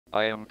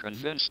I am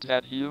convinced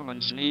that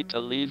humans need to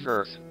leave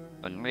Earth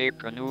and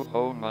make a new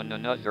home on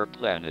another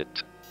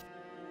planet.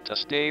 To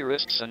stay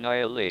risks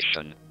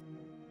annihilation.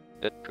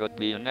 It could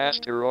be an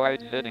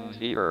asteroid hitting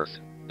the Earth.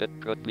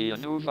 It could be a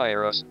new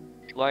virus,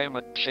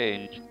 climate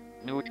change,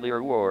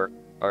 nuclear war,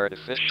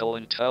 artificial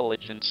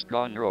intelligence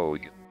gone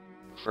rogue.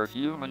 For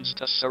humans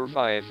to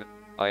survive,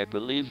 I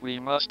believe we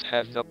must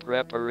have the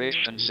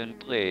preparations in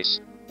place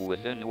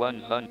within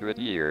 100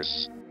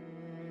 years.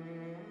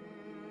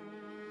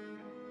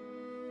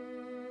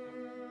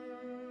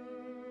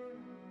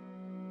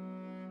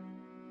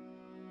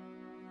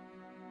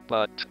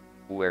 But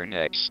where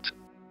next?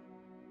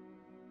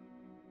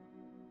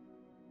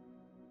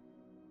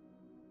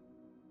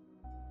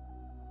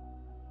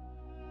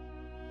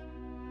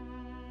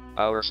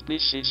 Our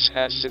species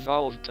has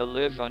evolved to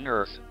live on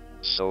Earth,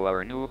 so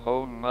our new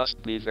home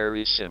must be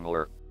very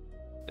similar.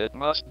 It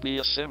must be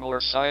a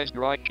similar-sized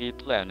rocky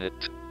planet,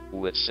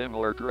 with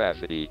similar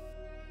gravity.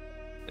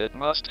 It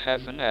must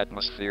have an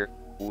atmosphere,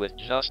 with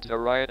just the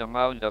right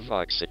amount of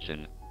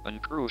oxygen,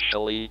 and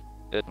crucially,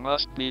 it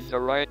must be the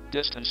right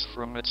distance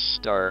from its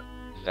star,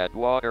 that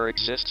water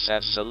exists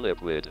as a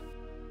liquid.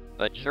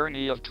 A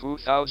journey of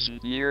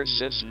 2,000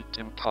 years isn't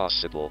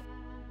impossible.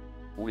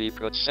 We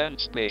could send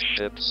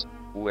spaceships,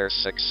 where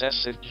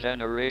successive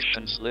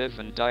generations live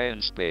and die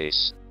in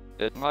space.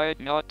 It might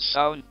not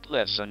sound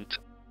pleasant,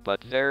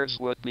 but theirs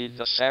would be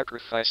the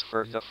sacrifice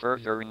for the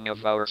furthering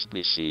of our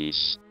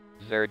species.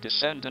 Their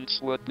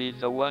descendants would be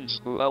the ones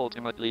who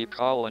ultimately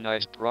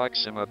colonized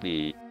Proxima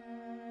b.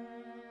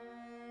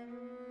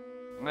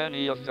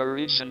 Many of the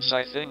reasons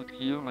I think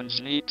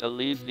humans need to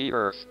leave the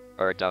Earth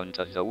are down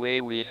to the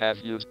way we have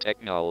used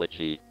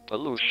technology,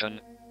 pollution,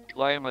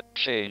 climate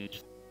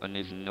change, and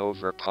even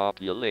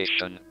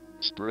overpopulation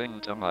spring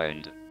to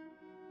mind.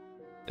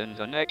 In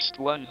the next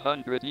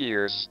 100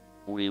 years,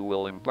 we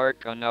will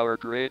embark on our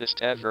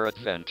greatest ever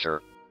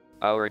adventure.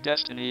 Our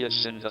destiny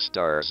is in the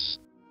stars.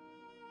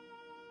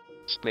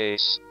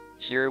 Space,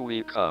 here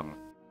we come.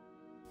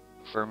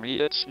 For me,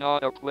 it's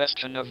not a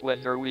question of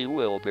whether we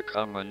will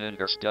become an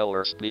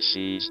interstellar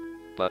species,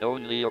 but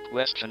only a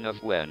question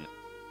of when.